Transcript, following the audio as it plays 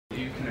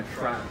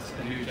attract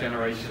a new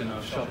generation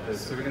of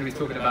shoppers. So we're going to be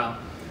talking about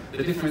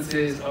the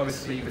differences,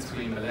 obviously,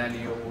 between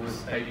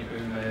millennials, baby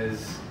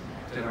boomers,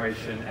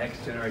 Generation X,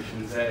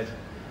 Generation Z.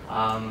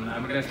 And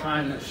we're going to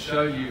try and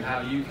show you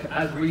how you,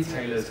 as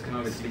retailers, can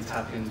obviously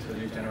tap into a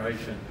new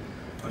generation.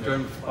 I'm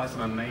joined by some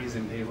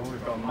amazing people.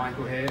 We've got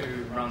Michael here,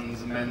 who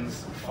runs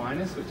Men's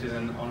Finest, which is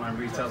an online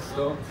retail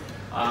store.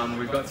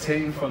 We've got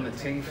Ting from the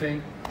Ting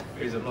Thing,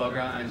 who's a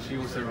blogger, and she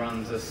also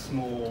runs a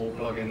small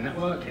blogging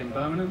network in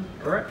Birmingham,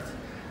 correct?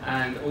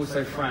 And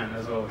also Fran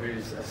as well,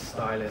 who's a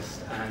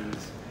stylist. And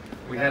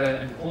we had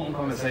an important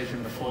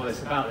conversation before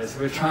this about this.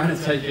 We're trying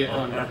to take it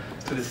on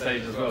to the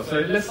stage as well.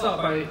 So let's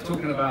start by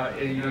talking about,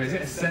 is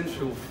it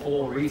essential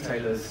for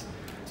retailers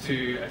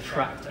to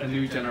attract a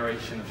new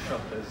generation of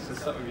shoppers? Let's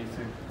start with you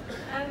two.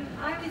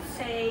 I would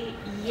say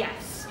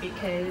yes,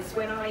 because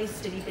when I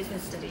studied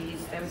business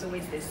studies, there was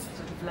always this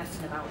sort of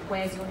lesson about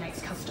where's your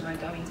next customer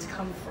going to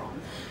come from,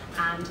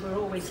 and we're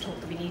always taught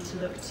that we need to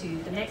look to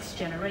the next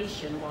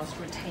generation whilst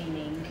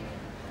retaining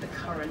the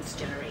current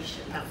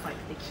generation. That's like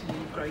the key,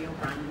 grow your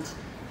brand,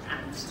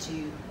 and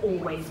to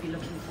always be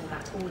looking for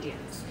that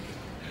audience.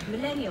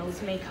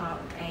 Millennials make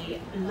up a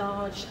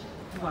large,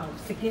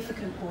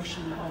 significant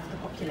portion of the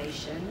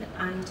population,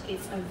 and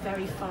it's a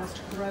very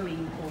fast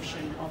growing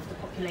portion of the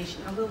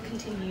population and will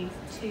continue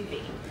to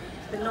be.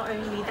 But not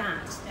only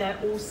that, they're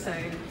also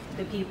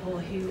the people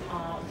who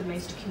are the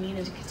most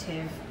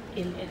communicative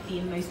in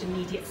the most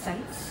immediate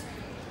sense,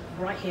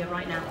 right here,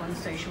 right now on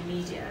social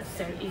media.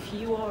 So if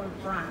you are a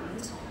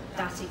brand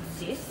that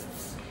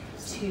exists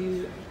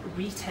to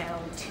retail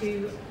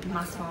to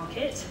mass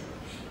market,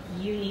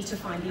 you need to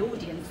find the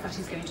audience that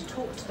is going to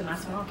talk to the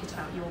mass market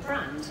about your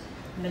brand.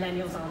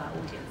 Millennials are that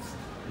audience.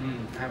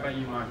 How about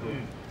you, Michael?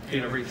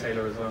 Being a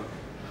retailer as well.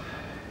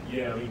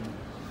 Yeah, I mean,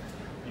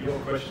 your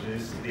question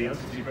is, the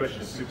answer to your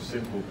question is super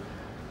simple.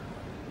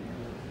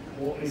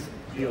 What is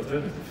the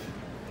alternative?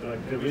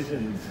 Like, there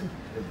isn't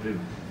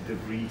the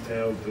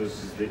retail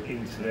versus the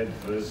internet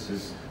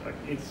versus, like,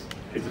 it's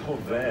all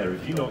there.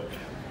 If you're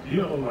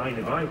not online,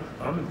 if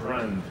I'm a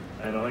brand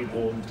and I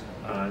want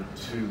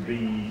to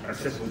be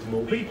accessible to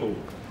more people,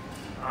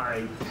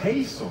 I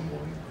pay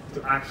someone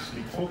to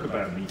actually talk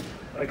about me.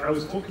 Like, I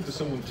was talking to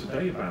someone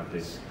today about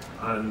this,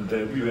 and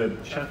we were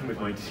chatting with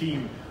my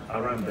team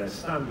around their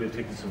stand. We were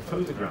taking some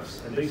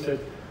photographs, and they said,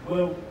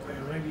 well,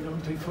 maybe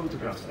don't take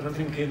photographs. And I'm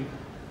thinking,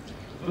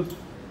 but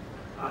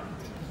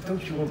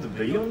don't you want to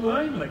be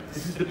online? Like,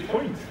 this is the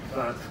point,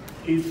 that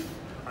if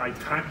I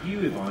tag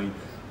you, if I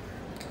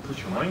put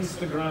you on my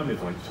Instagram,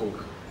 if I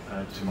talk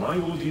to my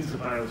audience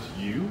about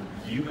you,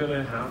 you're going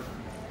to have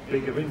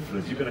bigger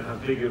influence, you're going to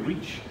have bigger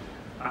reach.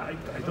 I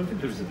don't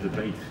think there's a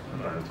debate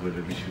about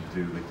whether we should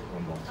do it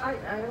or not.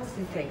 I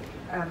also think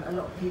a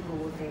lot of people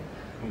will think,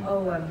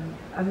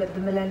 I'm the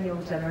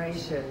millennial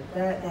generation,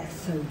 they're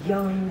so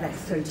young, they're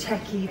so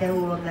techie, they're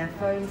all on their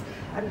phones.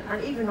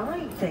 And even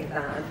I think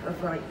that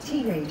of like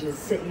teenagers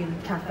sitting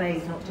in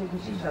cafes not talking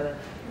to each other.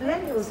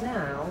 Millennials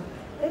now,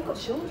 they've got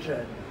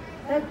children.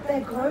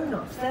 They're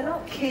grown-ups. They're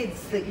not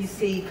kids that you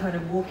see kind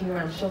of walking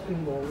around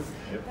shopping malls.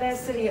 Yep. They're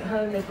sitting at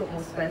home. They've got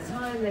more spare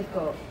time. They've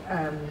got,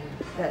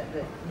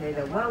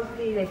 they're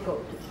wealthy. They've got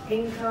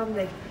income.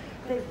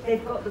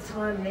 They've got the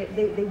time.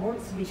 They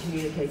want to be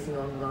communicating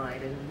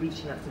online and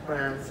reaching out to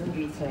brands and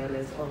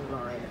retailers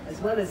online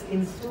as well as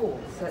in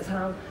stores. So it's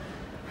how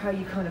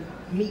you kind of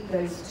meet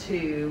those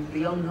two,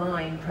 the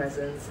online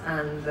presence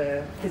and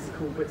the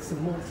physical bricks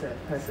and mortar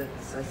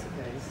presence, I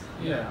suppose.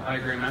 Yeah, I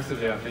agree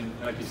massively. I think,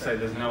 like you say,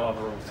 there's no other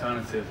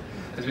alternative.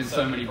 There's been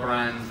so many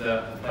brands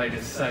that have played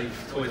it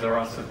safe. Toys R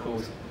Us, of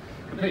course,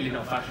 completely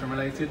not fashion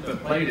related,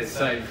 but played it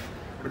safe.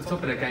 We're at the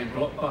top of the game.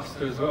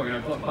 Blockbuster as well.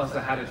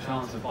 Blockbuster had a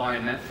chance of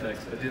buying Netflix,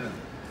 but didn't.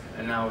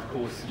 And now, of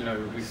course,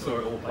 we saw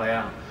it all play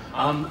out.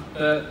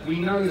 We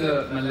know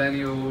that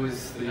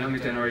millennials, the younger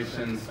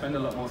generation, spend a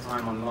lot more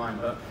time online,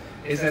 but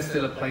is there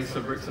still a place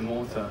for bricks and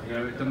mortar?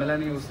 Do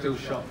millennials still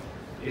shop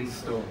in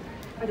store?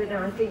 I don't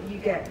know. I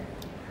think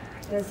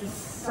there's this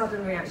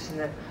sudden reaction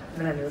that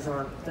millennials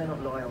they're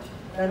not loyal.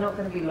 They're not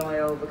going to be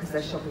loyal because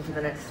they're shopping for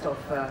the next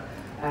offer.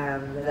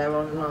 They're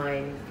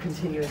online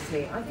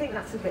continuously. I think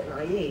that's a bit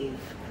naive.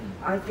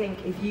 I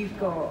think if you've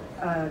got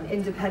an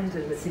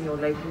independent that's in your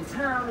local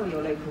town or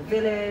your local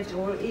village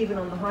or even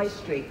on the high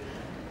street,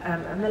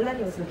 a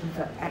millennial's looking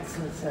for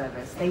excellent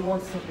service. They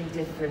want something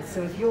different.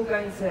 So if you're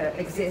going to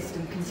exist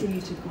and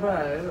continue to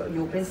grow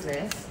your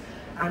business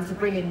and to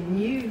bring in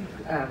new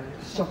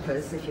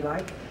shoppers, if you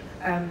like,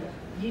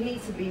 you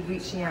need to be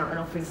reaching out and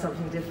offering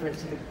something different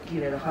to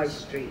the high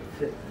street.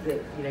 That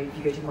if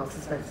you go to Marks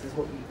and Spencer's,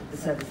 the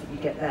service that you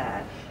get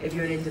there. If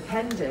you're an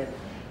independent,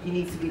 you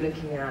need to be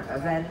looking at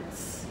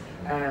events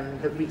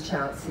that reach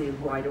out to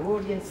wider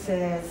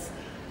audiences.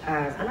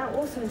 And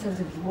also in terms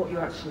of what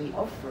you're actually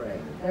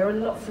offering. There are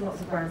lots and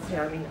lots of brands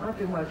here. I mean, I've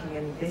been working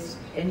in this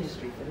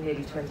industry for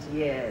nearly 20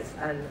 years,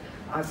 and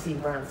I've seen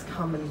brands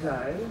come and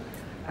go,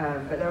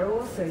 but there are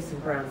also some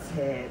brands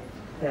here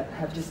that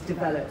have just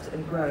developed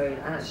and grown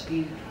and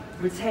actually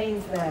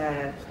retains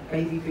their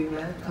baby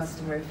boomer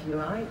customer, if you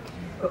like,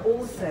 but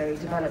also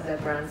develop their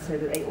brand so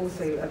that they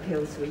also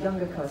appeal to a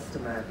younger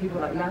customer.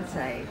 People like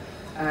Latte,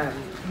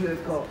 who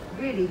have got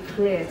really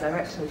clear,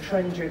 directional,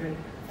 trend-driven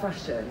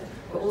fashion,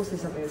 but also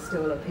something that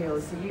still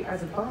appeals. So you,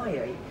 as a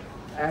buyer,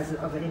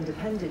 of an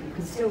independent, you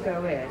can still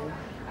go in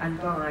and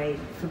buy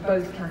for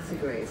both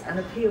categories and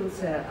appeal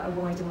to a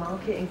wider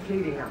market,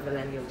 including that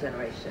millennial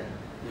generation.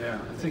 Yeah,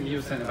 I think you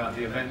were saying about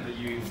the event that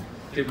you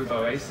did with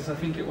Oasis, I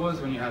think it was,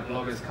 when you had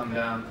bloggers come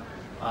down.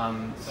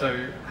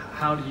 So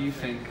how do you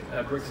think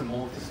a bricks and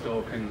mortar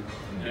store can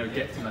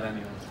get to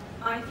millennials?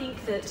 I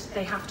think that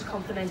they have to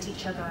complement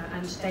each other,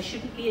 and there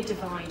shouldn't be a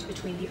divide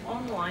between the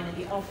online and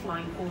the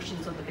offline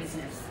portions of the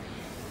business.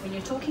 When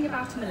you're talking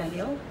about a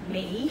millennial,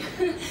 me,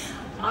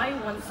 I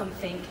want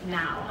something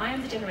now. I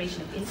am the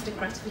generation of instant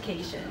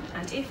gratification,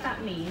 and if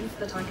that means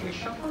that I can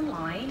shop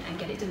online and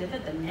get it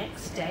delivered the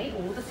next day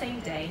or the same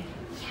day,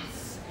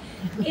 yes.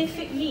 If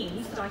it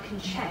means that I can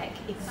check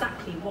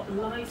exactly what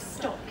live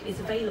stock is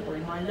available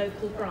in my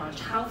local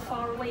branch, how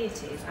far away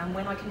it is, and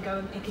when I can go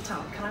and pick it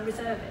up, can I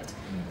reserve it?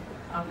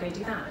 I'll go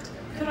do that.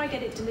 Could I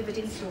get it delivered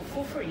in store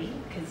for free?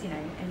 Because,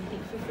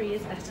 anything for free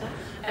is better.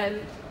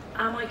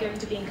 Am I going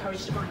to be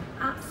encouraged to buy?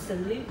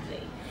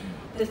 Absolutely.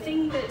 The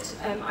thing that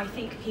I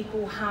think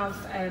people have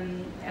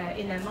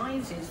in their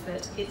minds is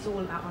that it's all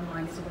about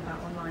online, it's all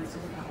about online, it's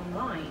all about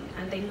online.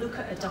 And they look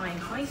at a dying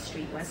high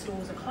street where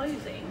stores are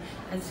closing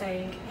and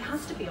saying, it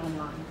has to be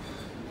online.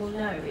 Well,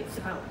 no, it's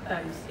about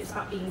both. It's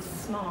about being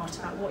smart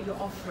about what you're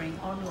offering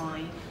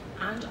online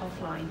and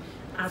offline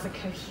as a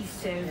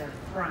cohesive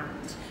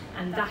brand.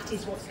 And that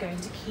is what's going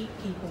to keep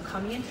people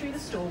coming in through the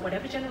store,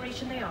 whatever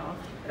generation they are,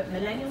 but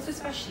millennials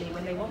especially,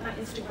 when they want that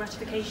instant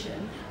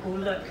gratification, will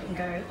look and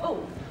go,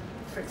 oh,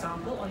 for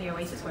example, on the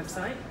Oasis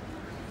website,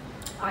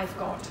 I've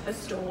got a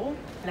store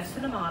less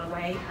than a mile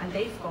away, and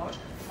they've got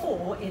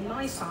 4 in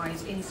my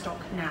size in stock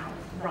now.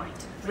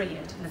 Right,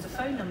 brilliant. And there's a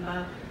phone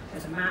number,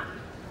 there's a map.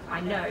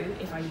 I know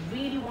if I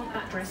really want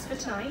that dress for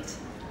tonight,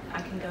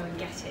 I can go and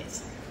get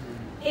it.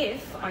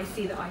 If I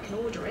see that I can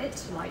order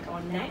it, like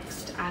on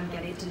Next, and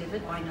get it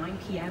delivered by 9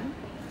 PM,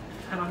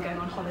 and I'm going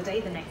on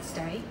holiday the next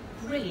day,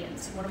 brilliant.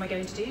 What am I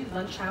going to do?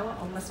 Lunch hour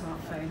on my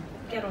smartphone.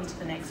 Get onto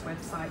the Next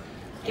website,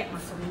 get my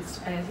son's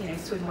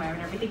swimwear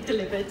and everything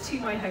delivered to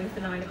my home for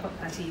 9 o'clock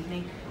that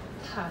evening.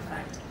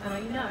 Perfect. And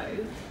I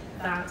know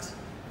that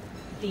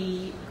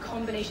the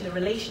combination, the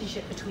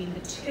relationship between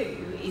the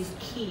two is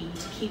key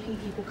to keeping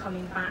people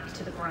coming back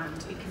to the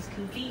brand, because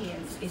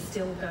convenience is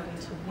still going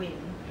to win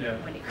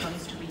when it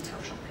comes to retail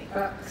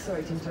shopping.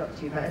 Sorry to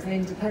interrupt you, but as an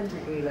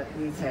independent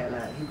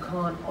retailer who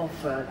can't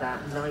offer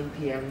that 9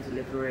 PM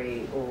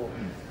delivery, or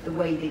the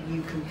way that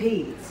you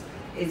compete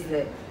is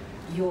that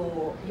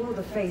you're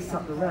the face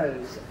up the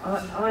road.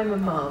 I'm a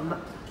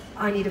mum.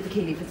 I need a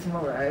bikini for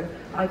tomorrow.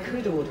 I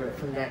could order it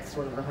from Next,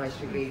 one of the high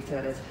street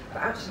retailers,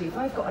 but actually if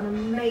I've got an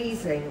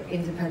amazing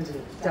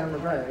independent down the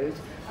road,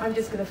 I'm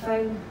just going to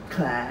phone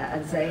Claire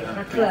and say,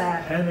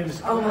 Claire,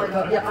 oh my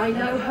God, I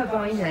know her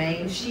by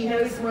name, she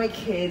knows my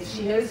kids,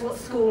 she knows what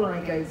school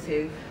I go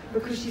to,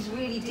 because she's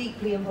really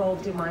deeply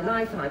involved in my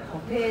life, and I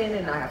pop in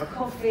and I have a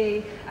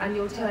coffee, and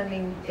you're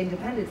turning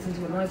independence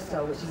into a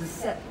lifestyle, which is a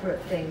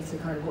separate thing to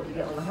kind of what you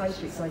get on the high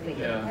street. So I think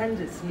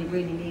independence, you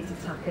really need to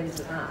tap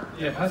into that.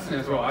 Yeah, personally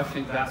as well, I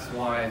think that's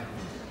why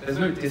there's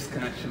no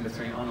disconnection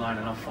between online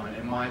and offline,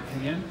 in my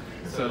opinion.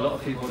 So a lot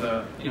of people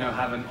that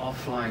have an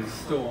offline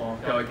store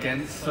go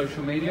against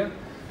social media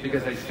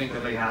because they think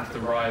that they have to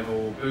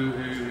rival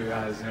Boohoo, who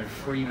has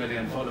 3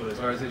 million followers,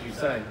 whereas as you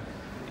say,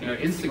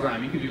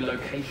 Instagram, you can do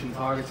location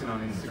targeting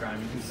on Instagram.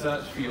 You can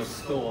search for your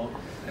store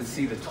and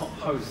see the top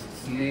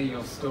posts near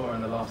your store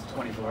in the last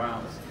 24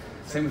 hours.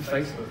 Same with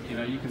Facebook,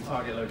 you can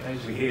target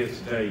location. Here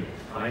today,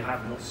 I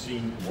have not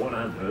seen one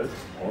advert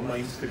on my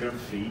Instagram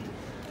feed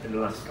in the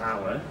last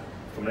hour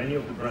from any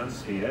of the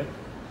brands here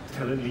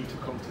telling me to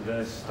come to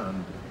their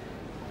stand.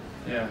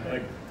 Yeah.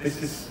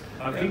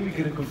 I think we're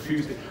going to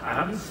confuse it. I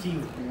haven't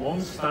seen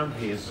one stand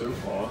here so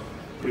far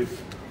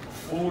with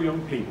 4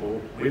 young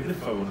people with the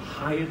phone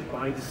hired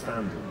by the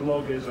stand,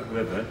 bloggers or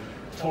whoever,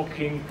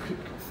 talking.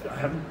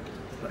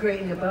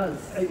 Creating a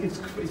buzz.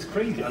 It's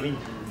crazy. I mean,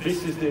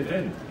 this is the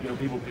event.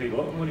 People pay a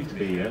lot of money to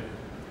be here,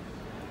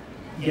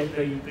 yet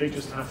they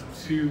just have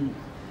 2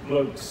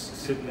 blokes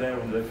sitting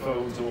there on their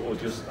phones or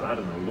just, I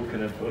don't know,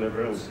 looking at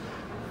whatever else,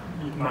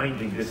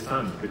 minding this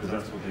stand, because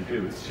that's what they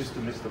do. It's just a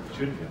missed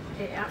opportunity.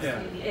 It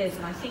absolutely is,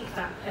 and I think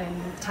that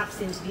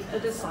taps into the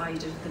other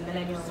side of the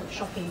millennial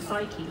shopping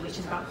psyche, which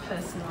is about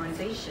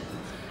personalisation.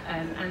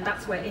 And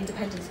that's where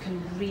independents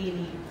can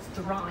really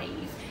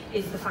thrive,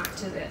 is the fact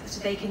that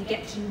they can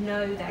get to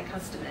know their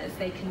customers,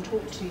 they can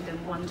talk to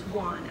them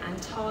one-to-one,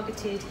 and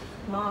targeted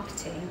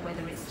marketing,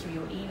 whether it's through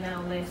your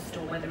email list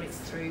or whether it's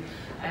through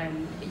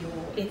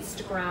your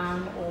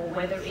Instagram, or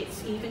whether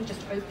it's even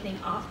just opening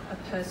up a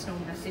personal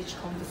message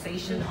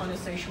conversation on a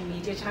social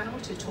media channel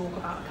to talk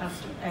about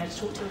to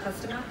talk to a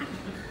customer.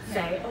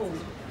 Say, oh,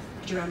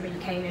 do you remember you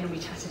came in and we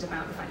chatted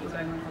about the fact you're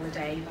going on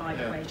holiday? By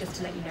the way, just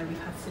to let you know, we've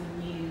had some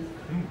new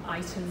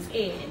items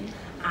in,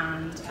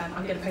 and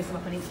I'm going to post them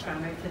up on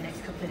Instagram over the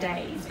next couple of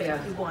days. But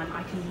if you want,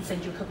 I can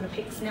send you a couple of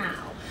pics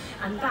now.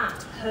 And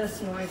that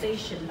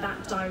personalisation,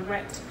 that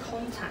direct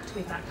contact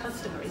with that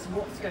customer is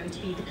what's going to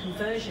be the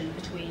conversion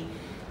between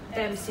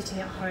them sitting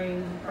at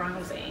home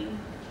browsing,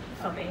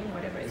 fubbing,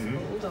 whatever it's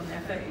called, on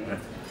their phone,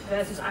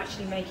 versus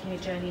actually making a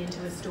journey into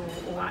a store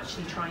or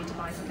actually trying to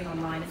buy something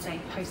online and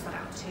saying, post that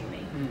out to me.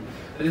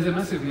 There's a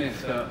massive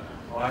myth that,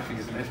 well, I think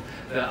it's a myth,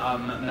 that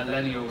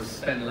millennials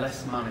spend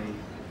less money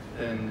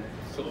than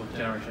sort of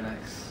Generation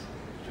X.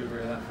 Do you agree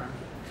with that,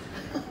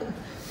 Fran?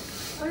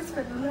 I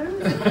spend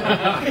loads of money.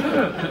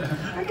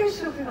 I go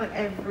shopping like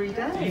every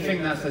day. Do you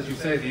think that's, as you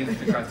say, the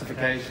instant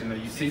gratification, that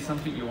you see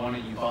something, you want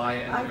it, you buy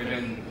it, and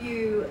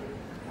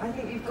I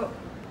think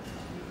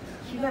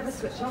you never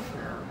switch off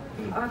now.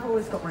 I've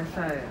always got my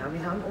phone. I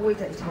mean, I'm always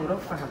getting told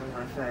off for having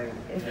my phone.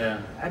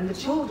 And the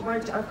children,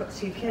 I've got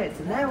 2 kids,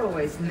 and they're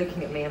always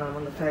looking at me and I'm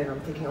on the phone, I'm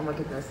thinking, oh my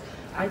goodness.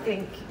 I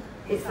think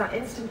it's that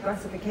instant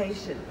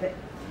gratification, but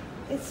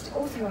it's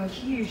also a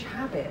huge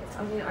habit.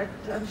 I mean,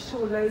 I'm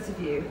sure loads of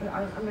you,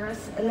 I mean,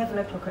 it's 11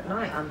 o'clock at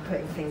night, I'm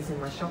putting things in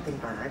my shopping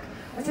bag.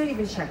 I don't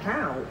even check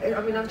out.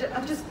 I mean,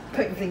 I'm just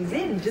putting things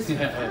in, just for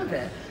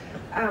habit.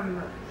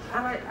 And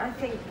I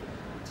think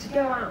to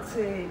go out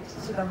to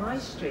the high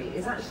street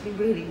is actually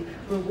really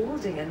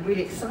rewarding and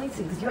really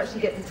exciting, because you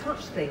actually get to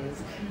touch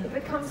things. It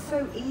becomes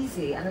so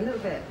easy and a little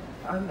bit,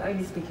 I'm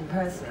only speaking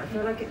personally, I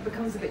feel like it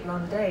becomes a bit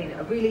mundane.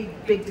 A really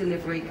big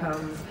delivery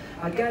comes,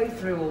 I go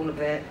through all of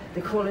it,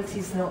 the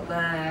quality's not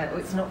there, or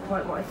it's not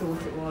quite what I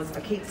thought it was.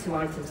 I keep 2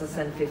 items, I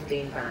send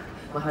 15 back.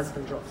 My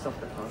husband drops off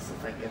the parcel,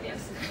 thank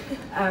goodness.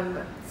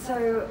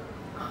 So,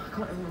 I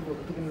can't remember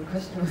what the beginning of the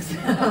question was.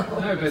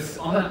 No, but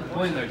on that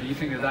point though, do you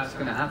think that that's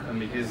going to happen?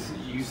 Because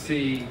you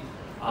see,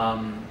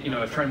 you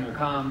know, a trend will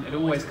come,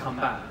 it'll always come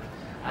back.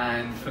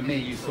 And for me,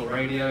 you saw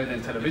radio,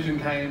 then television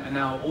came, and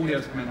now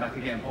audio's coming back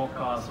again,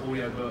 podcasts,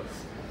 audiobooks.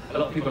 A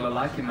lot of people are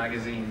liking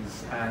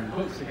magazines and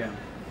books again.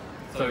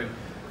 So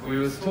we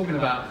was talking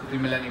about, do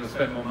millennials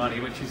spend more money,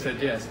 which you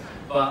said yes.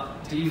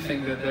 But do you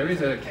think that there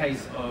is a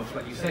case of,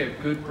 like you say,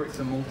 a good bricks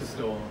and mortar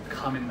store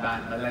coming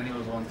back,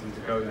 millennials wanting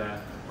to go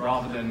there,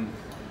 rather than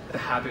the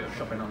habit of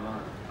shopping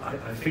online?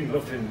 I think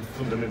nothing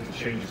fundamental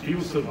changes.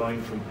 People still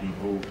buying from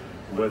people,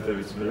 whether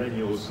it's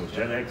millennials or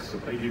Gen X or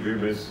baby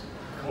boomers,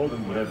 call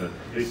them whatever.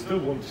 They still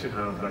want to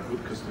have that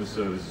good customer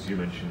service, as you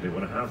mentioned. They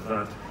want to have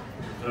that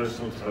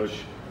personal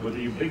touch. Whether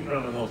you're big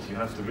brand or not, you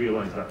have to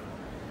realise that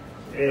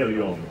early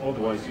on.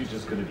 Otherwise, you're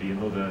just going to be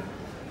another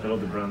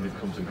brand that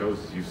comes and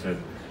goes, as you said.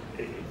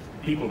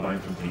 People buying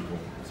from people.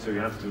 So you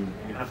have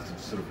to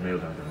sort of nail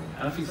that down.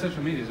 And I think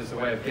social media is just a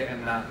way of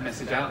getting that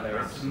message out there.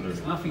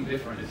 It's nothing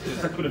different. It's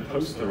just like putting a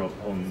poster up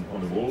on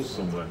a wall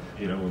somewhere,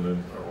 you know,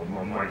 on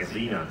a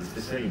magazine ad. It's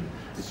the same.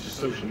 It's just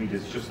social media.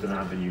 It's just an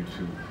avenue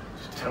to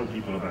tell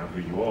people about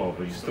who you are,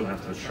 but you still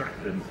have to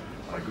attract them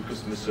by good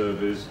customer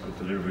service, good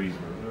deliveries,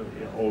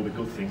 all the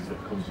good things that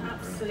comes with it.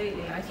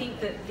 Absolutely. I think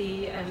that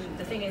the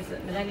thing is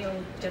that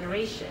Millennial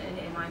Generation,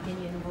 in my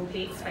opinion, will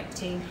be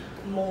expecting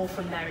more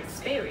from their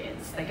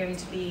experience. They're going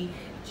to be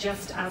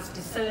just as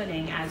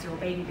discerning as your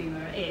baby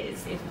boomer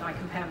is. If I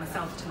compare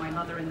myself to my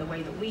mother in the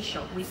way that we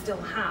shop, we still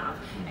have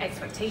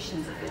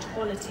expectations of good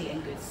quality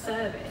and good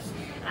service.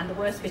 And the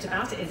worst bit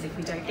about it is if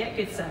we don't get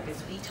good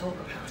service, we talk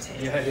about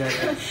it.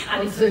 Yeah.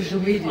 And on social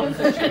media. On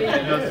social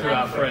media. Not through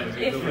our friends.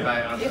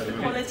 If the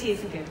quality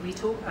isn't good, we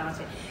talk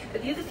about it.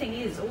 But the other thing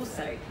is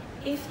also,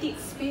 if the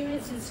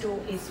experience in store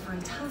is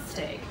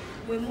fantastic,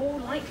 we're more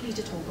likely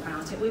to talk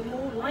about it. We're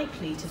more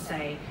likely to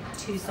say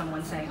to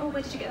someone saying, oh,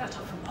 where did you get that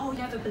top from? Oh, you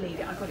never believe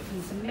it. I got it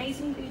from this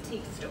amazing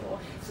boutique store.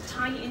 It's a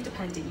tiny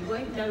independent. You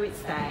won't know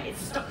it's there.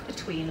 It's stuck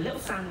between a little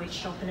sandwich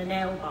shop and a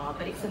nail bar,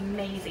 but it's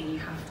amazing. You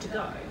have to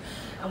go.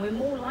 And we're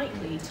more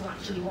likely to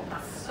actually want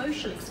that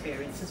social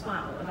experience as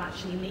well, of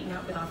actually meeting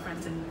up with our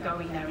friends and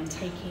going there and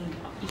taking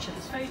each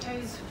other's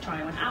photos,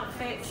 trying on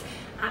outfits,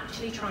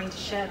 actually trying to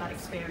share that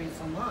experience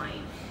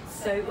online.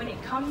 So when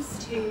it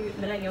comes to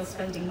millennials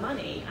spending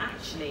money,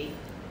 actually,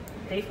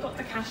 they've got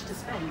the cash to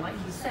spend. Like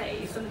you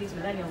say, some of these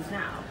millennials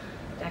now,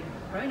 they're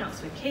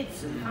grown-ups with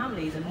kids and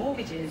families and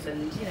mortgages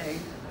and, you know,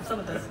 some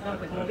of us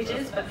not with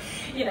mortgages, but,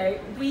 you know,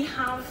 we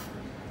have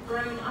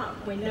grown up.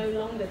 We're no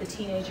longer the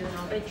teenager in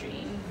our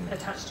bedroom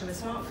attached to a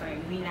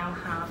smartphone. We now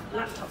have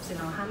laptops in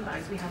our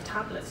handbags. We have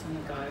tablets on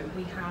the go.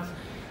 We have,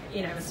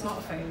 you know, a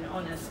smartphone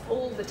on us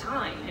all the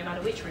time, no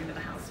matter which room of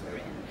the house we're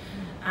in.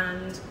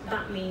 And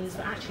that means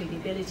that actually the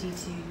ability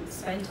to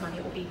spend money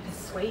or be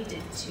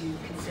persuaded to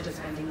consider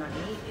spending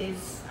money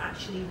is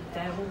actually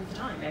there all the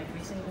time,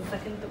 every single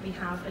second that we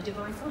have a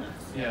device on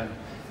us. Yeah.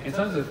 In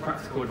terms of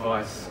practical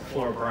advice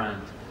for a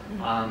brand,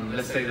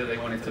 let's say that they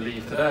wanted to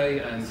leave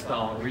today and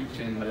start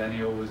reaching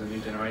millennials and new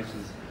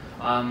generations,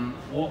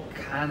 what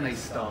can they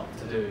start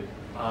to do?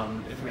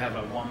 If we have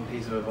like one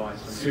piece of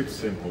advice. Super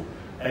simple.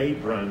 A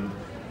brand,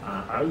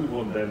 I would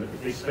want them,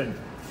 if they spend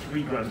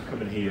 $3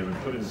 coming here and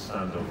putting the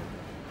stand up,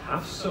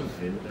 have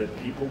something that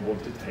people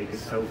want to take a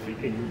selfie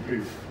in your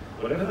booth.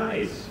 Whatever that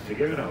is,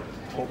 figure it out.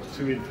 Talk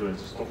to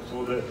influencers, talk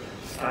to other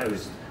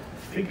stylists.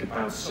 Think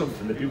about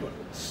something that people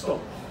stop.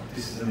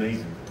 This is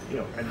amazing, you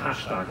know. And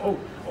hashtag. Oh,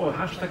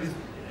 hashtag is.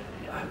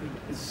 I mean,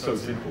 it's so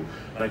simple.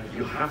 Like,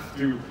 you have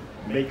to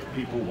make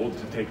people want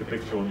to take a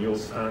picture on your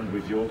stand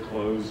with your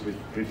clothes,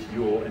 with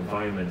your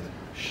environment.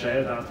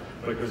 Share that,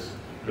 because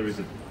there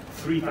is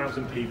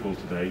 3,000 people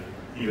today,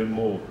 even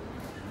more.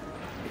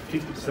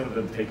 If 50% of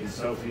them taking a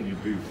selfie in your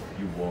booth,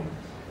 you won.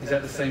 Is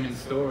that the same in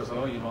store as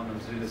well? You want them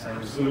to do the same?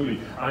 Absolutely.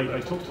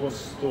 I talked to a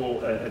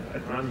store, a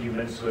brand new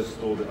menswear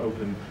store that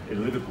opened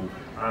in Liverpool,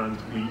 and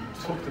we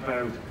talked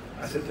about,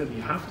 I said to them,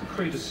 you have to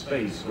create a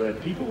space where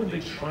people, when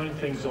they're trying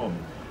things on,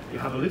 you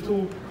have a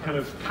little kind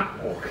of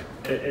catwalk,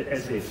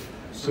 as if,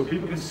 so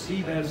people can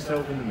see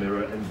themselves in the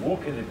mirror and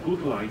walk in a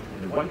good light,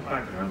 in a white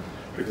background,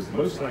 because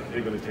most likely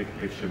they're going to take a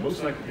picture,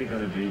 most likely they're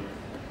going to be,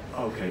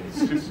 okay, it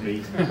suits me,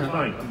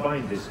 fine, I'm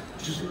buying this.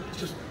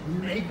 Just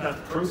make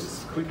that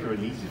process quicker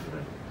and easier for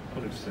them,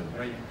 100%.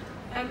 Right.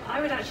 I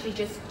would actually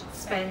just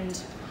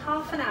spend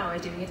half an hour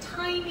doing a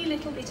tiny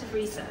little bit of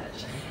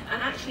research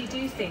and actually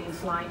do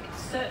things like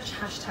search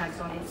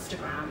hashtags on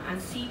Instagram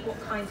and see what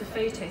kinds of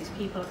photos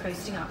people are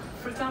posting up.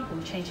 For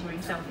example, changing room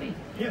selfie.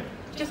 Yeah.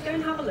 Just go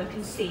and have a look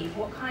and see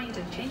what kind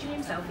of changing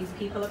room selfies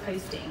people are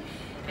posting,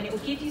 and it will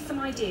give you some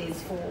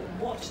ideas for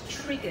what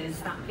triggers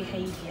that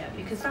behaviour,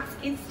 because that's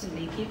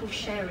instantly people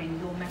sharing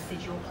your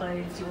message, your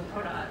clothes, your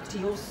product,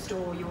 your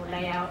store, your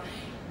layout.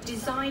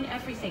 Design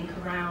everything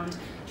around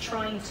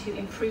trying to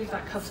improve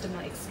that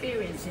customer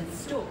experience in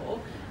store,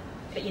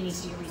 but you need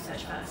to do your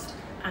research first.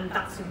 And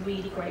that's a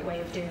really great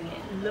way of doing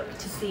it. Look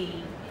to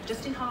see,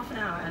 just in half an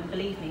hour, and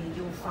believe me,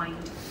 you'll find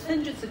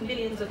hundreds of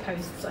millions of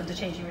posts under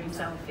changing room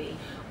selfie,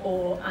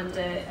 or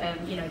under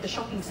you know, the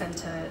shopping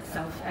centre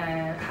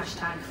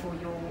hashtag for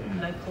your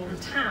local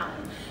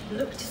town.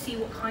 Look to see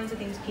what kinds of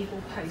things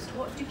people post.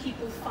 What do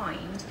people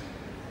find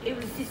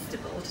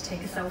irresistible to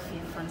take a selfie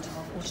in front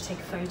of, or to take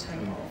a photo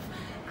of?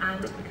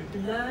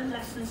 And learn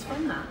lessons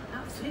from that.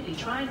 Absolutely,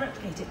 try and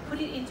replicate it. Put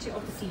it into,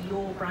 obviously,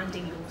 your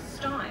branding, your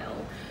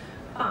style.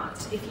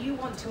 But if you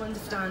want to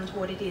understand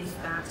what it is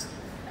that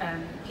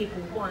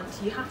people want,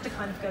 you have to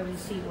kind of go and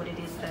see what it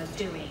is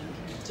they're doing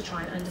to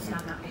try and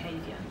understand that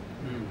behaviour.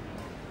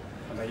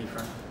 How about you,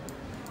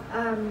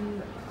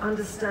 Fran?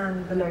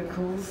 Understand the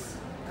locals.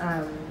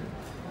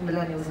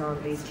 Millennials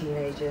aren't these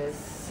teenagers,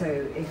 so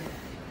if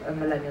a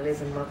millennial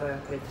is a mother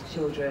with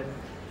children,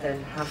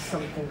 then have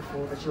something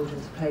for the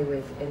children to play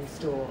with in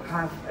store.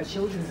 Have a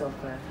children's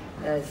offer.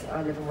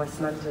 I live in West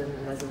London,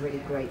 and there's a really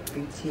great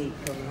boutique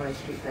on the High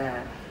Street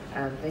there.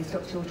 They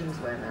stock children's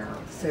wear now.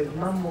 So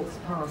mum walks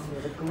past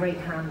with a great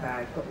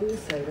handbag, but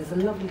also there's a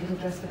lovely little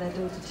dress for their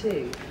daughter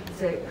too.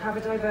 So have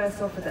a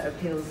diverse offer that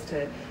appeals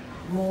to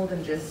more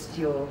than just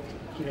your,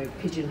 you know,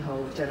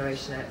 pigeonhole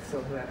Generation X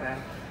or whoever.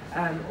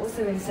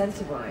 Also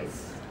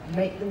incentivize,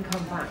 make them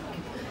come back,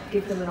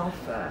 give them an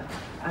offer,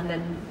 and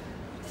then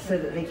so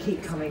that they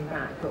keep coming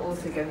back. But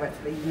also going back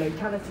to the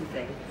locality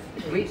thing,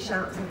 reach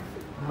out to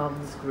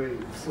mums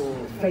groups or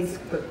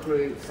Facebook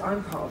groups.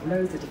 I'm part of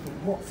loads of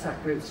different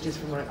WhatsApp groups just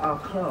from like our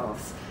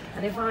class.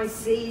 And if I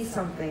see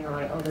something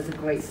like, oh, there's a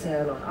great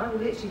sale on, I will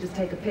literally just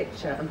take a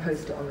picture and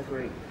post it on the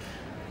group.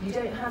 You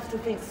don't have to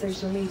think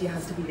social media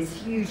has to be this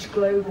huge,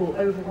 global,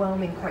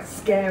 overwhelming, quite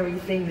scary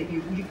thing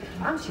that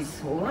I'm too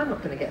small, I'm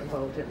not going to get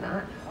involved in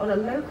that. On a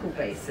local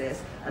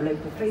basis, a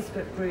local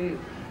Facebook group,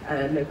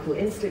 a local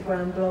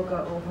Instagram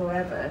blogger or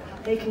whoever,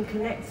 they can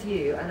connect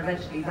you, and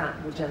eventually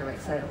that will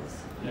generate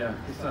sales. Yeah,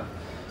 good stuff.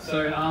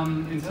 So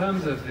in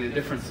terms of the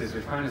differences,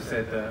 we've kind of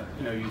said that,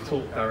 you know, you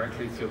talk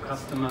directly to your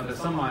customer. There's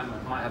some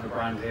might have a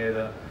brand here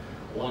that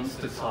wants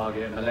to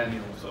target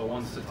millennials or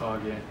wants to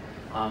target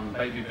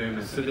baby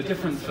boomers. So the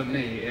difference for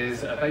me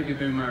is a baby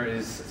boomer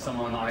is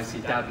someone I see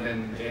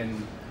dabbling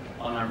in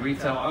online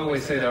retail. I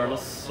always say they're a lot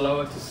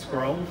slower to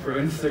scroll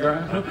through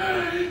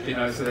Instagram. You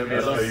know, so they'll be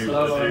a lot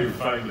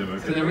slower.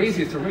 So they're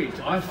easier to reach.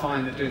 I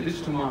find that doing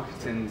digital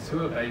marketing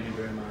to a baby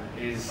boomer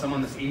is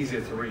someone that's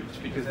easier to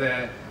reach because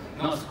they're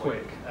not as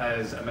quick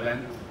as a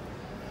millennial.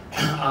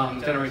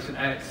 Generation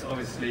X,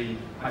 obviously,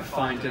 I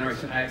find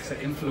Generation X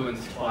are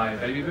influenced by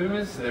baby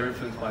boomers, so they're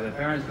influenced by their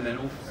parents, but then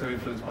also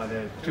influenced by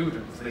their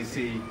children. So they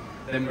see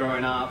them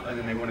growing up and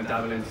then they want to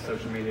dabble into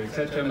social media,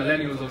 etc.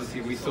 Millennials,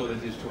 obviously, we saw the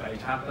digital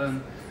age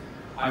happen.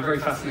 I'm very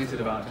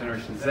fascinated about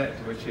Generation Z,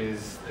 which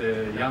is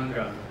the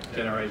younger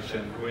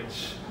generation,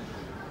 which,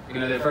 you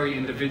know, they're very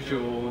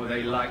individual,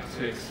 they like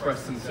to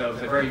express themselves,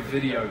 they're very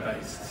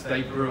video-based.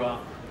 They grew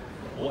up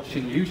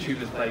watching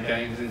YouTubers play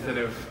games instead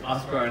of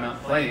us growing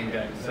up playing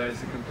games. So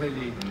it's a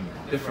completely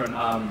different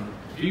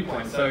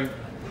viewpoint. So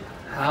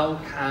how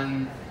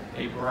can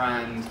a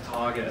brand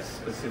target a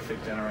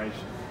specific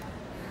generation?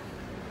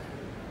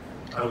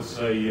 I would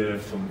say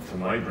for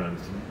my brand,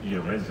 you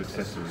know, men's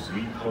accessories,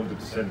 we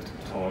 100%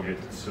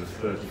 target sort of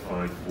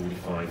 35,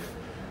 45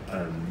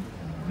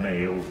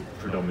 male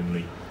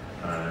predominantly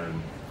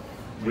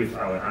with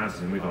our ads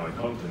and with our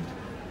content,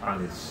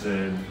 and it's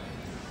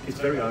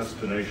very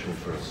aspirational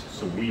for us.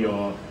 So we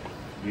are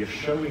we are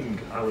showing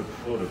our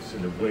products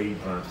in a way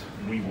that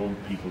we want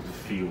people to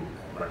feel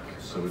like.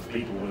 So if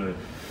people want to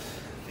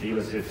feel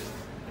as if,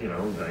 you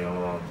know, they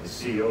are the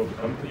CEO of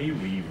the company,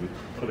 we would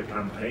put a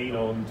campaign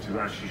on to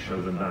actually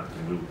show them that,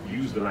 and we'll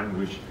use the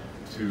language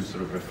to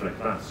sort of reflect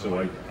that. So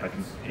I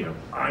can, you know,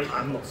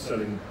 I'm not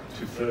selling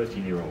to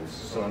 13-year-olds,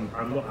 so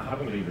I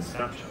haven't got even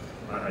Snapchat.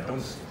 I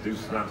don't do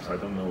snaps. I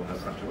don't know how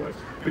Snapchat works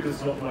because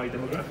it's not my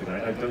demographic.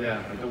 I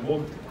don't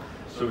want it.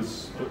 So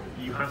but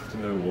you have to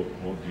know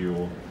what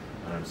your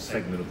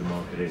segment of the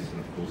market is, and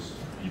of course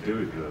you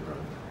do if you're a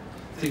brand.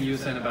 I think you were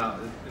saying about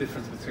the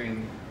difference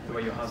between the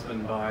way your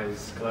husband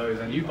buys clothes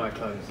and you buy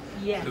clothes.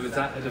 Yes. So is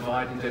that a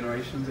divide in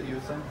generations that you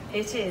were saying?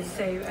 It is.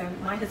 So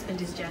my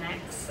husband is Gen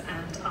X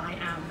and I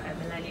am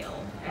a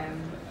millennial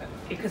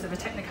because of a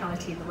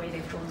technicality in the way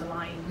they've drawn the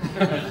line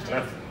in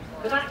ages.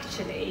 But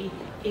actually,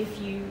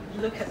 if you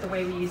look at the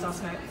way we use our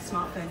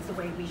smartphones, the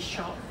way we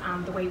shop,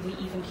 and the way we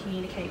even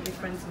communicate with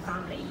friends and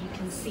family, you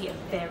can see a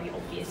very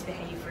obvious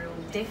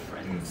behavioural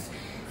difference.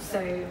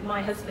 So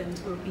my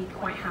husband will be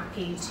quite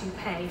happy to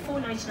pay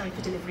 $4.99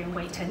 for delivery and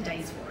wait 10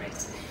 days for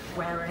it.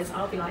 Whereas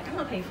I'll be like, I'm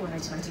not paying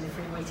 $4.99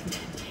 delivery and waiting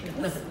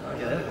 10 days.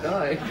 Yeah,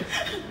 die.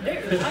 No,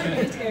 I'm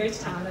going to go to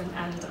town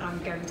and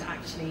I'm going to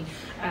actually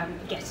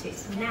get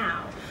it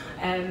now.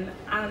 And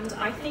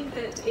I think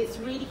that it's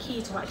really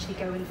key to actually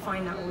go and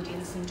find that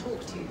audience and talk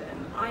to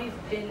them.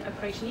 I've been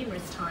approached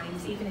numerous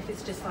times, even if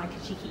it's just like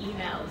a cheeky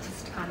email,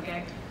 just to kind of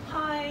go,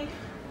 hi,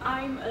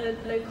 I'm a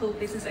local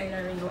business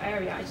owner in your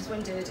area. I just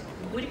wondered,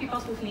 would it be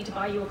possible for me to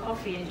buy you a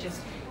coffee and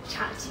just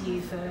chat to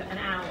you for an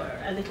hour,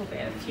 a little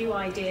bit, a few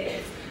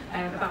ideas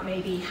about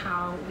maybe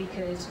how we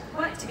could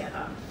work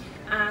together.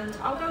 And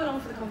I'll go along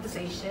for the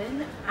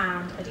conversation,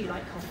 and I do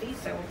like coffee,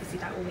 so obviously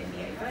that will win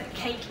me over.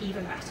 Cake,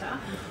 even better.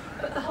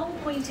 But the whole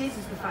point is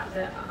the fact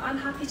that I'm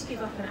happy to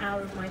give up an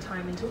hour of my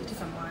time and talk to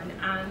someone,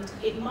 and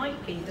it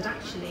might be that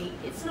actually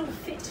it's not a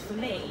fit for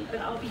me, but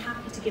I'll be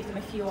happy to give them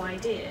a few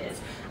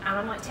ideas, and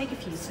I might take a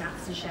few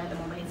snaps and share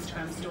them on my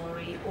Instagram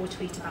story or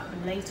tweet about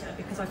them later,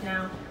 because I've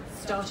now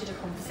started a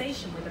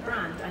conversation with a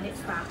brand, and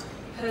it's that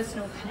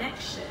personal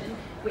connection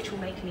which will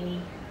make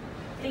me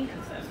think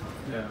of them.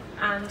 Yeah.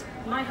 And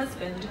my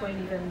husband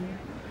won't even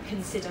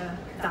consider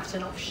that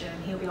an option.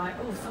 He'll be like,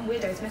 oh, some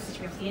weirdos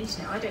messaged me off the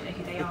internet, I don't know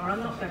who they are,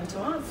 I'm not going to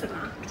answer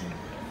that.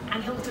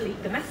 And he'll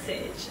delete the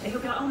message. And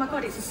he'll be like, oh my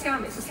god, it's a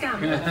scam, it's a scam.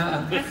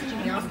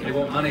 Messaging me asking. They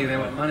want money, they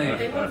want money.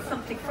 They want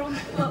something from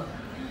it. Well,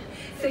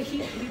 so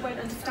he won't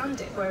understand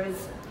it,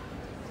 whereas,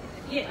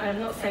 yeah, I'm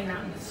not saying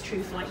that it's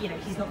truth, like, you know,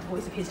 he's not the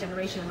voice of his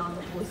generation and I'm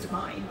not the voice of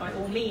mine, by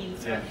all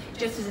means. Yeah. But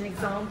just as an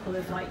example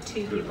of like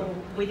two people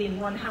within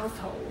one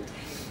household,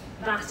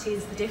 that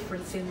is the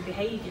difference in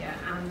behaviour,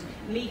 and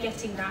me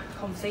getting that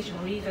conversation,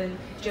 or even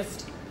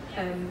just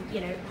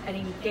you know, an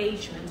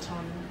engagement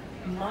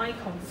on my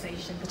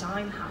conversation that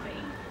I'm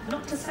having,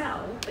 not to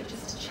sell but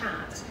just to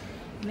chat,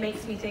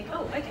 makes me think,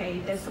 oh, okay,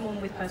 there's someone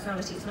with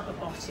personality. It's not a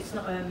bot. It's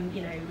not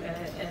you know,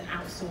 an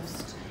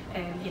outsourced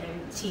you know,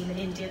 team in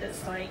India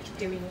that's like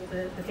doing all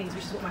the things,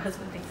 which is what my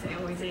husband thinks it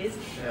always is.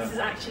 Yeah. This is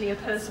actually a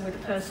person with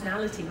a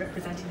personality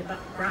representing the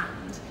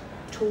brand,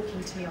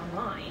 talking to me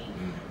online,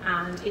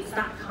 and it's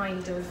that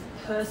kind of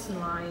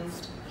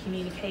personalised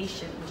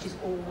communication which is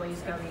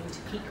always going to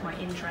pique my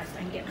interest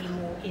and get me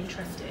more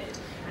interested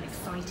and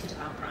excited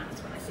about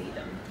brands when I see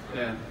them.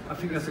 Yeah, I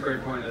think that's a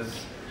great point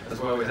as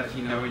well, is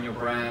actually knowing your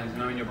brand,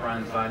 knowing your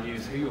brand's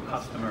values, who your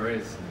customer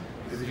is.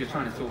 Because if you're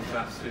trying to talk to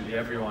absolutely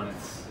everyone,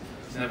 it's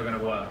never going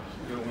to work.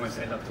 You'll almost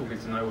end up talking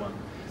to no one.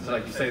 So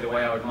like you say, the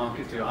way I would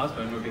market to your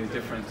husband would be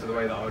different to the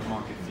way that I would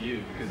market to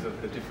you because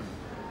of the different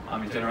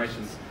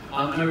generations.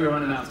 I know we're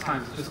running out of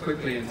time, so just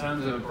quickly, in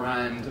terms of a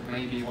brand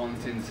maybe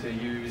wanting to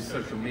use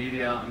social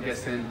media, I'm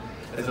guessing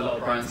there's a lot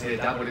of brands here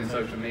dabbled in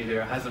social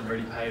media, it hasn't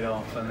really paid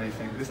off, and they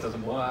think this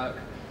doesn't work,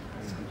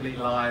 it's a complete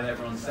lie that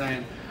everyone's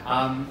saying.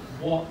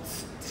 What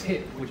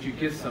tip would you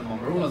give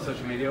someone, we're all on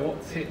social media,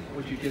 what tip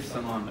would you give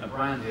someone, a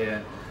brand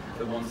here,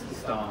 that wants to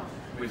start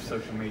with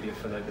social media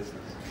for their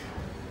business?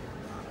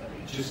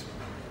 Just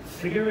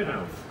figure it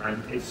out,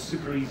 and it's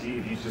super easy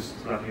if you just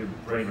wrap your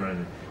brain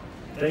around it.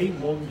 They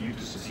want you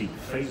to succeed.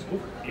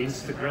 Facebook,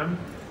 Instagram,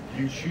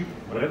 YouTube,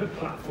 whatever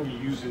platform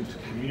you're using to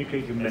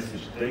communicate your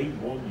message, they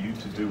want you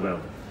to do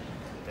well.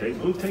 They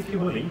will take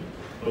your money,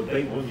 but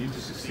they want you to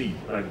succeed.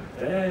 Like,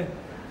 their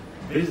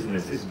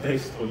business is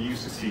based on you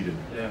succeeding.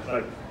 Yeah.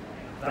 Like,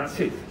 that's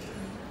it.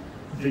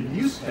 The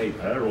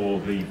newspaper or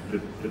the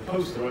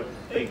poster,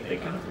 they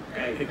kind of,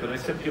 okay, they can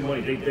accept your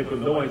money. They've got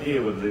no idea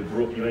whether they've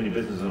brought you any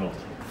business or not.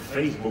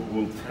 Facebook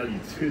will tell you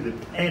to the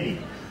penny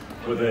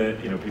whether,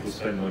 you know, people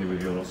spend money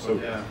with you or not. So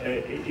yeah.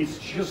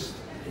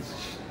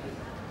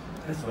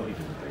 Let's not even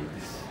debate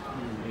this.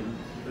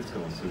 Let's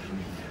go on social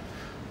media.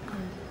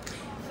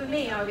 For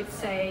me, I would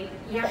say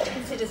you have to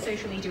consider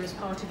social media as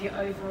part of your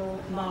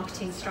overall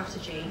marketing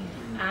strategy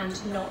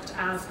and not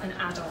as an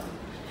add-on.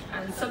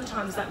 And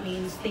sometimes that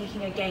means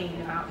thinking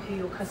again about who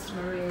your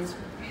customer is,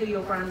 who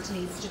your brand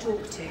needs to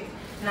talk to,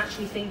 and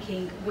actually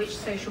thinking which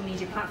social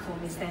media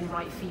platform is then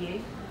right for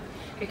you.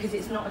 because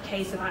it's not a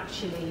case of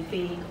actually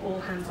being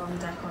all hands on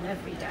deck on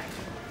every day.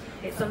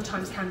 It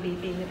sometimes can be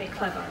being a bit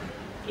clever.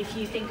 If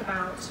you think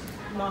about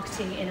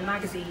marketing in a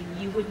magazine,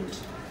 you wouldn't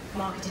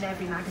market in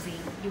every magazine.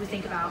 You would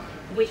think about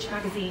which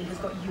magazine has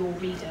got your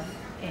reader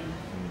in.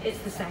 It's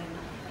the same.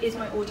 Is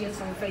my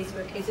audience on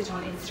Facebook? Is it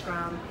on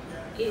Instagram?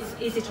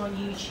 Is it on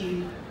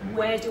YouTube?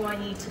 Where do I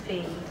need to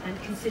be?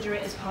 And consider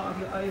it as part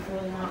of your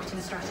overall marketing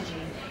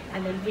strategy,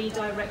 and then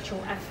redirect your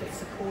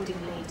efforts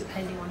accordingly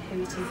depending on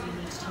who it is you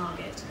need to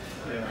target.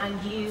 Yeah.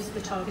 And use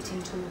the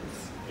targeting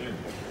tools. Yeah.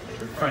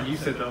 Fran, you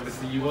said that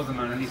obviously you wasn't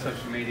on any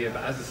social media,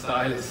 but as a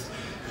stylist,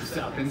 you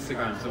set up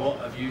Instagram. So what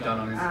have you done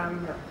on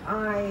Instagram?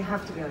 I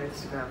have to be on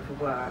Instagram for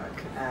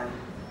work.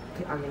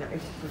 I mean,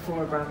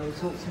 before a brand will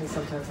talk to me,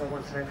 sometimes I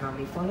want to know how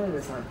many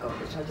followers I've got,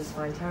 which I just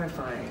find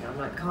terrifying. I'm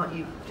like, can't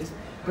you just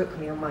book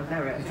me on my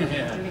merit? I've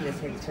been doing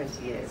this nearly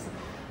 20 years.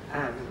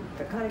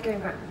 But kind of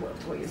going back to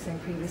what you were saying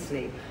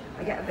previously,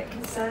 I get a bit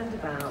concerned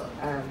about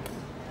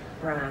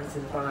brands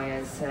and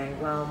buyers saying,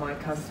 well, my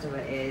customer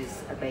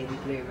is a baby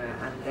bloomer,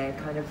 and they're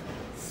kind of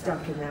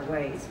stuck in their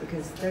ways,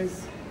 because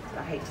those,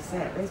 I hate to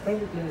say it, those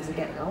baby bloomers are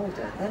getting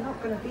older. They're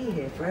not going to be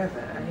here forever,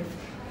 and if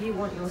you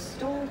want your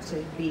store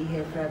to be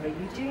here forever,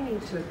 you do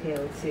need to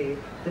appeal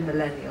to the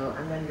millennial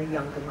and then the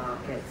younger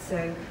market.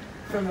 So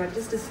from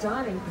just a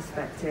styling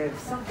perspective,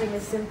 something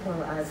as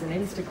simple as an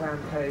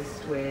Instagram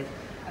post with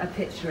a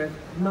picture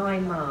of my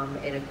mum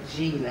in a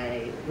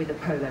gilet with a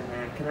polo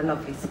neck and a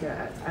lovely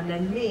skirt, and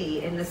then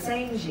me in the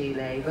same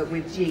gilet but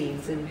with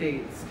jeans and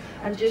boots,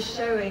 and just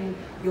showing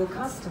your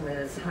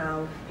customers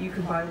how you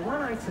can buy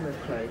one item of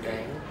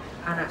clothing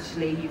and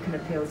actually you can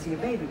appeal to your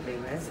baby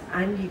boomers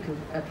and you can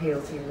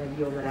appeal to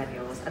your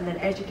millennials, and then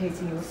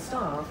educating your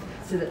staff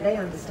so that they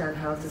understand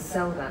how to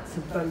sell that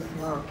to both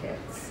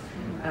markets.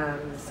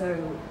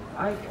 So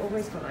I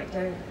always feel like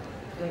don't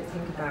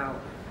think about,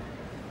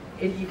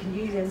 if you can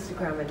use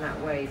Instagram in that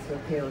way to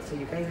appeal to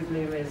your baby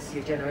bloomers,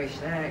 your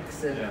Generation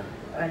X,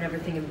 and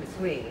everything in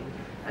between,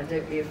 and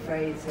don't be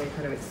afraid to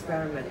kind of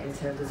experiment in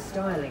terms of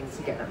styling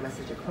to get that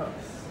message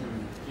across.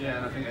 Yeah,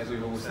 and I think as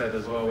we've all said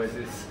as well, is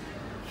it's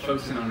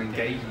focusing on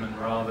engagement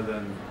rather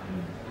than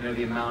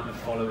the amount of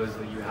followers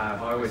that you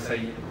have. I always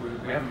say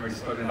we haven't really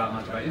spoken about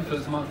much about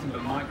influence marketing,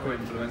 but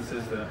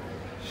micro-influencers that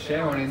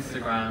share on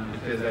Instagram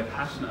because they're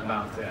passionate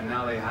about it, and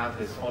now they have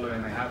this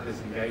following, they have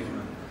this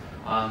engagement.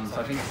 So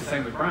I think it's the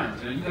same with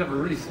brands. You can have a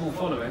really small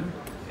following.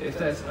 If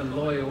there's a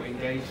loyal,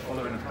 engaged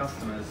following of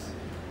customers,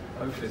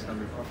 hopefully it's going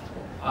to be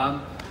profitable.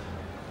 I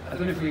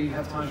don't know if we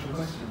have time for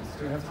questions.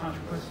 Do we have time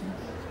for questions?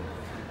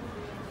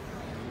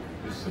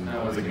 Listen,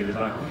 I was going to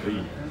back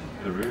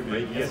the room,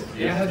 maybe. Yes.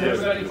 Yeah, have you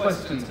got any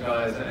questions,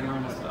 guys, that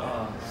anyone wants to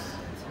ask?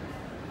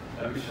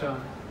 Don't be shy.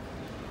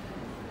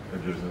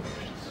 Maybe there's no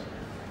questions.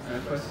 No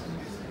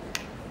questions?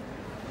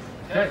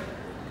 Okay.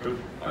 Good.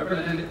 Alright, we're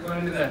going to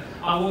end it there.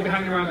 We'll be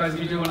hanging around, guys, if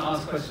you do want to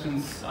ask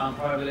questions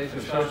privately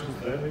for sure.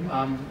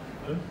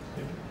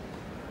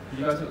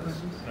 You guys have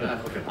questions?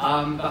 No. Okay.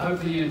 But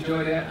hopefully you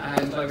enjoyed it,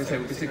 and like we say,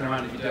 we'll be sticking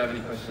around if you do have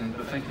any questions,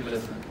 but thank you for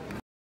listening.